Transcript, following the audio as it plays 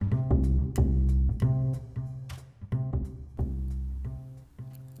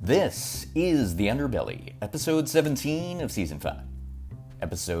This is The Underbelly, episode 17 of season 5.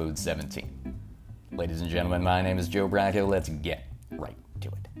 Episode 17. Ladies and gentlemen, my name is Joe Bracco. Let's get right to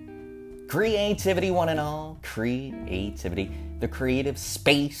it. Creativity, one and all. Creativity. The creative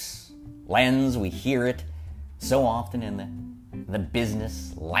space, lens, we hear it so often in the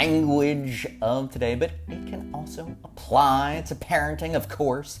business language of today, but it can also apply to parenting, of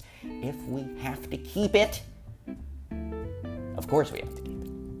course, if we have to keep it. Of course we have to keep it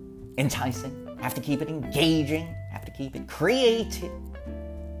enticing, have to keep it engaging, have to keep it creative,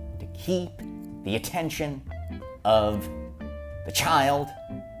 to keep the attention of the child,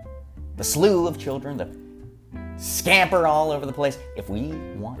 the slew of children, the scamper all over the place. If we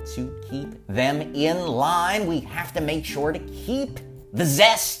want to keep them in line, we have to make sure to keep the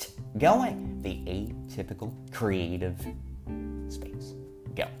zest going, the atypical creative space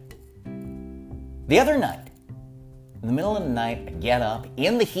going. The other night, in the middle of the night, I get up,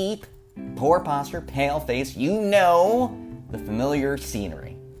 in the heat, poor posture, pale face, you know the familiar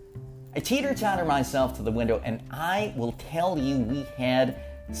scenery. I teeter-totter myself to the window, and I will tell you we had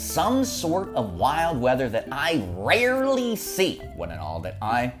some sort of wild weather that I rarely see, one and all, that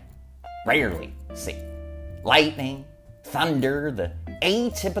I rarely see. Lightning, thunder, the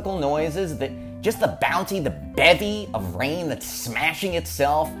atypical noises, just the bounty, the bevy of rain that's smashing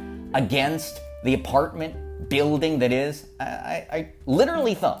itself against the apartment building that is. I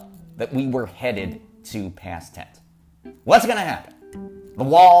literally thought that we were headed to past tense. What's going to happen? The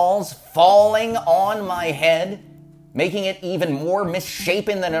walls falling on my head, making it even more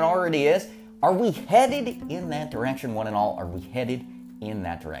misshapen than it already is. Are we headed in that direction, one and all? Are we headed in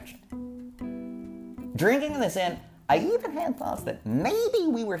that direction? Drinking this in, I even had thoughts that maybe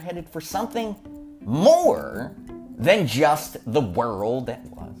we were headed for something more than just the world that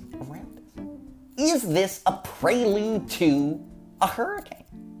was around us. Is this a prelude to a hurricane?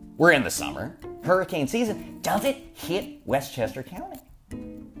 We're in the summer, hurricane season. Does it hit Westchester County?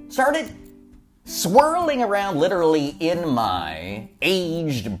 Started swirling around literally in my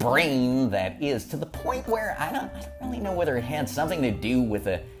aged brain that is, to the point where I don't really know whether it had something to do with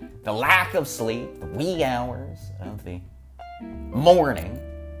the lack of sleep, the wee hours of the morning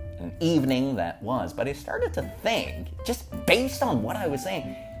and evening that was. But I started to think, just based on what I was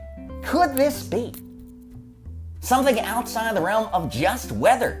saying, could this be something outside the realm of just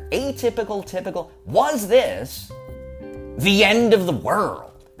weather? Atypical, typical. Was this the end of the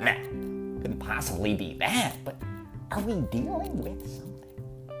world? Now, couldn't possibly be that, but are we dealing with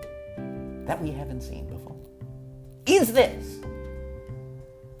something that we haven't seen before? Is this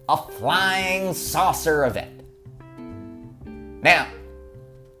a flying saucer event? Now,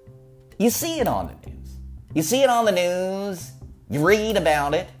 you see it on the news. You see it on the news, you read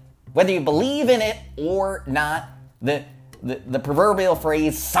about it, whether you believe in it or not, the proverbial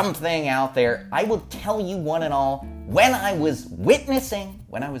phrase, something out there. I will tell you one and all, when I was witnessing,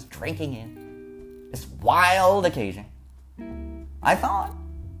 when I was drinking in this wild occasion, I thought,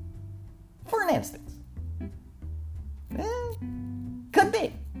 for an instance,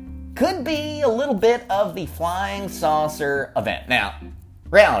 could be a little bit of the flying saucer event. Now,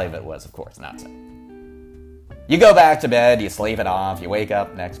 reality of it was, of course, not so. You go back to bed, you sleep it off, you wake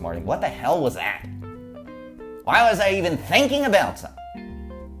up next morning. What the hell was that? Why was I even thinking about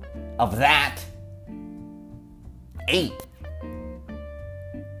something of that age?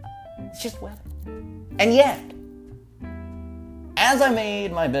 It's just weather. And yet, as I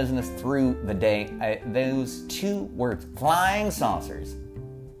made my business through the day, those two words, flying saucers,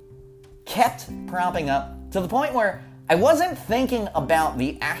 kept propping up to the point where I wasn't thinking about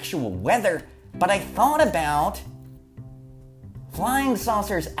the actual weather, but I thought about flying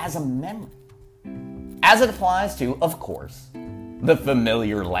saucers as a memory, as it applies to, of course, the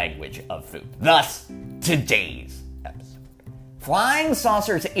familiar language of food. Thus, today's episode. Flying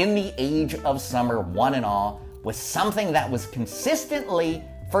saucers in the age of summer, one and all, was something that was consistently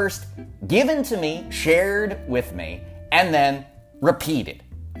first given to me, shared with me, and then repeated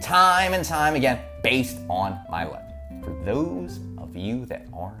time and time again based on my life. For those of you that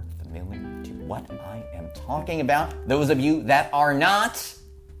are familiar to what I am talking about, those of you that are not,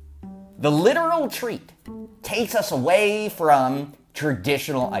 the literal treat takes us away from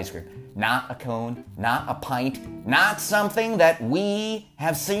traditional ice cream. Not a cone, not a pint, not something that we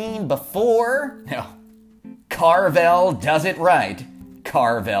have seen before. No, Carvel does it right.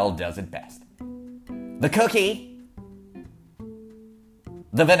 Carvel does it best. The cookie,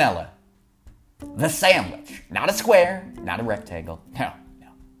 the vanilla, the sandwich, not a square, not a rectangle, no,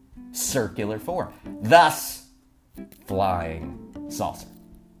 circular form. Thus, flying saucer.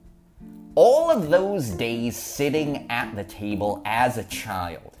 All of those days sitting at the table as a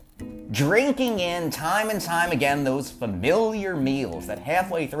child, drinking in time and time again those familiar meals that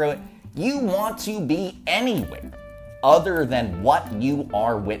halfway through it, you want to be anywhere other than what you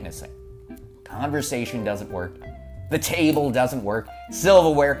are witnessing. Conversation doesn't work. The table doesn't work.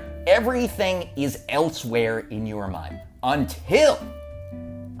 Silverware, everything is elsewhere in your mind until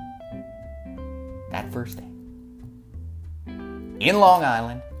that first day. In Long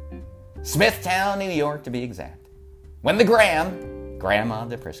Island, Smithtown, New York to be exact, when the Grandma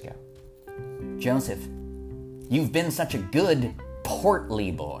DePrisco, Joseph, you've been such a good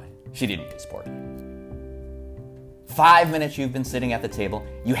portly boy. She didn't use portly. 5 minutes you've been sitting at the table.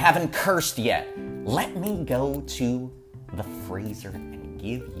 You haven't cursed yet. Let me go to the freezer and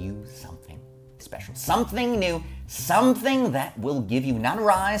give you something special. Something new. Something that will give you not a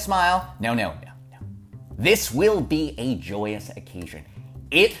wry smile. No. This will be a joyous occasion.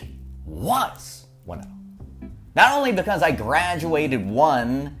 It was one of them. Not only because I graduated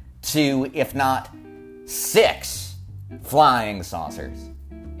 1, 2, if not 6 flying saucers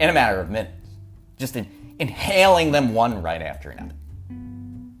in a matter of minutes. Just inhaling them one right after another.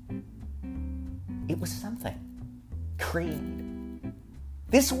 It was something created.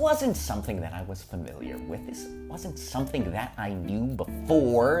 This wasn't something that I was familiar with. This wasn't something that I knew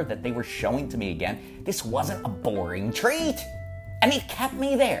before that they were showing to me again. This wasn't a boring treat. And it kept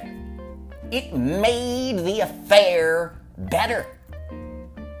me there. It made the affair better.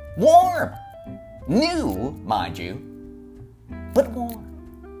 Warm. New, mind you, but warm.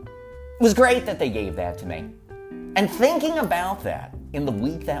 It was great that they gave that to me. And thinking about that in the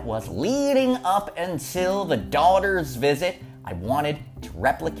week that was leading up until the daughter's visit, I wanted to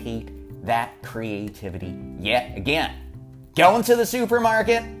replicate that creativity yet again. Going to the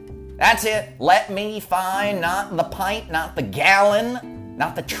supermarket, that's it. Let me find not the pint, not the gallon,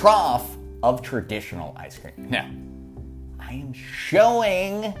 not the trough of traditional ice cream. No, I am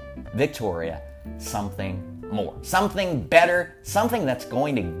showing Victoria something more, something better, something that's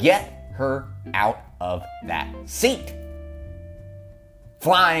going to get her out of that seat.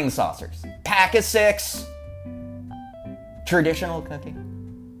 Flying saucers, pack of 6, traditional cookie,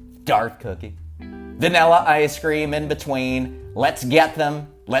 dark cookie, vanilla ice cream in between. Let's get them.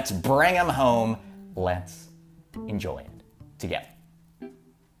 Let's bring them home. Let's enjoy it together.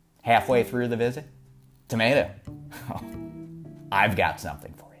 Halfway through the visit, tomato. I've got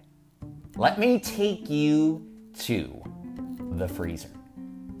something for you. Let me take you to the freezer.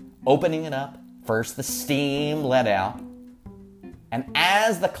 Opening it up, first the steam let out, and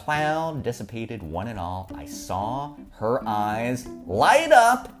as the cloud dissipated one and all, I saw her eyes light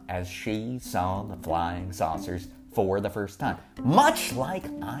up as she saw the flying saucers for the first time, much like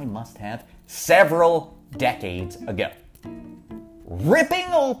I must have several decades ago. Ripping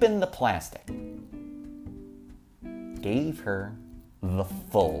open the plastic, gave her the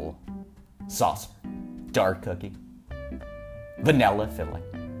full saucer. Dark cookie, vanilla filling.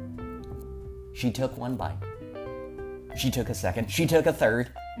 She took one bite. She took a second. She took a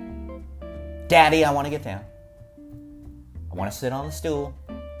third. Daddy, I want to get down. I want to sit on the stool.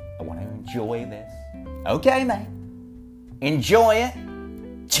 I want to enjoy this. Okay, man. Enjoy it.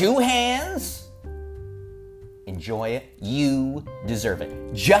 2 hands. Enjoy it. You deserve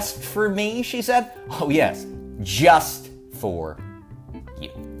it. Just for me, she said. Oh, yes. Just for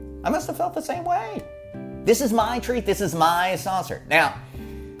you. I must have felt the same way. This is my treat. This is my saucer. Now,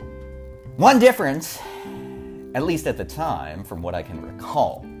 one difference, at least at the time, from what I can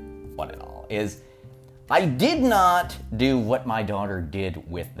recall, one and all, is I did not do what my daughter did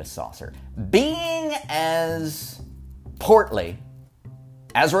with the saucer. Being as portly,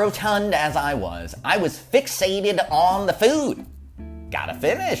 as rotund as I was fixated on the food. Gotta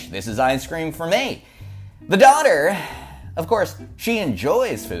finish. This is ice cream for me. The daughter, of course, she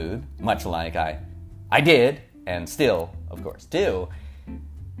enjoys food, much like I did, and still, of course, do.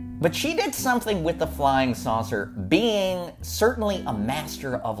 But she did something with the flying saucer, being certainly a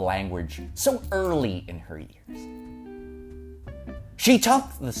master of language so early in her years. She took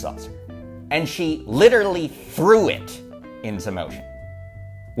the saucer, and she literally threw it into motion.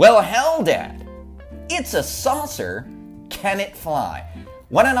 Well, hell, Dad, it's a saucer. Can it fly?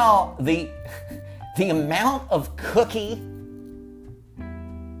 One and all, the amount of cookie,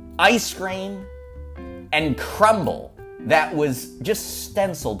 ice cream, and crumble that was just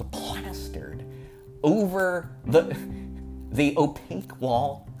stenciled, plastered over the opaque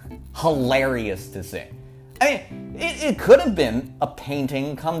wall. Hilarious to see. I mean, it could have been a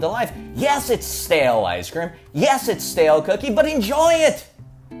painting come to life. Yes, it's stale ice cream. Yes, it's stale cookie, but enjoy it.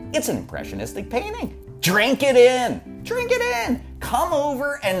 It's an impressionistic painting. Drink it in. Drink it in. Come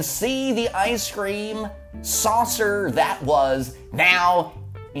over and see the ice cream saucer that was now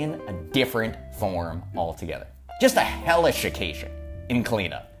in a different form altogether. Just a hellish occasion in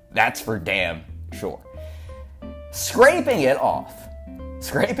cleanup. That's for damn sure. Scraping it off,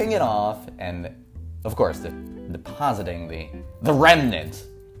 and of course, depositing the remnants.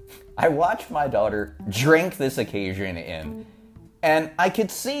 I watched my daughter drink this occasion in, and I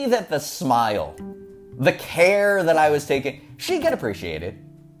could see that the smile, the care that I was taking, she could appreciate it.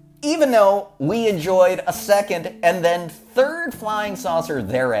 Even though we enjoyed a second and then third flying saucer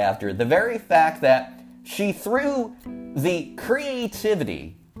thereafter, the very fact that she threw the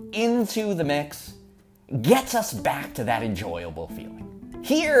creativity into the mix gets us back to that enjoyable feeling.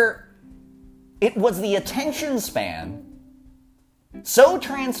 Here, it was the attention span, so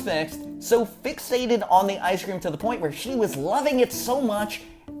transfixed, so fixated on the ice cream to the point where she was loving it so much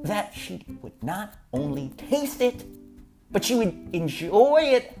that she would not only taste it, but she would enjoy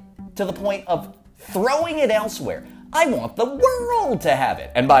it to the point of throwing it elsewhere. I want the world to have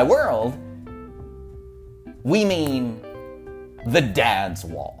it. And by world, we mean the dad's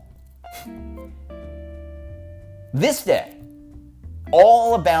wall. This day,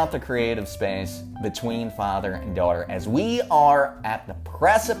 all about the creative space between father and daughter as we are at the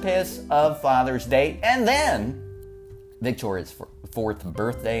precipice of Father's Day and then Victoria's 4th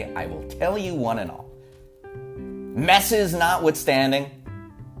birthday. I will tell you one and all, messes notwithstanding,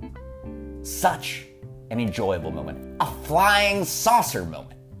 such an enjoyable moment, a flying saucer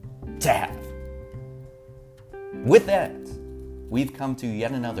moment to have. With that, we've come to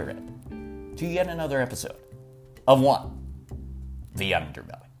yet another episode of The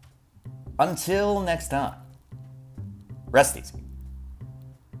Underbelly. Until next time, rest easy.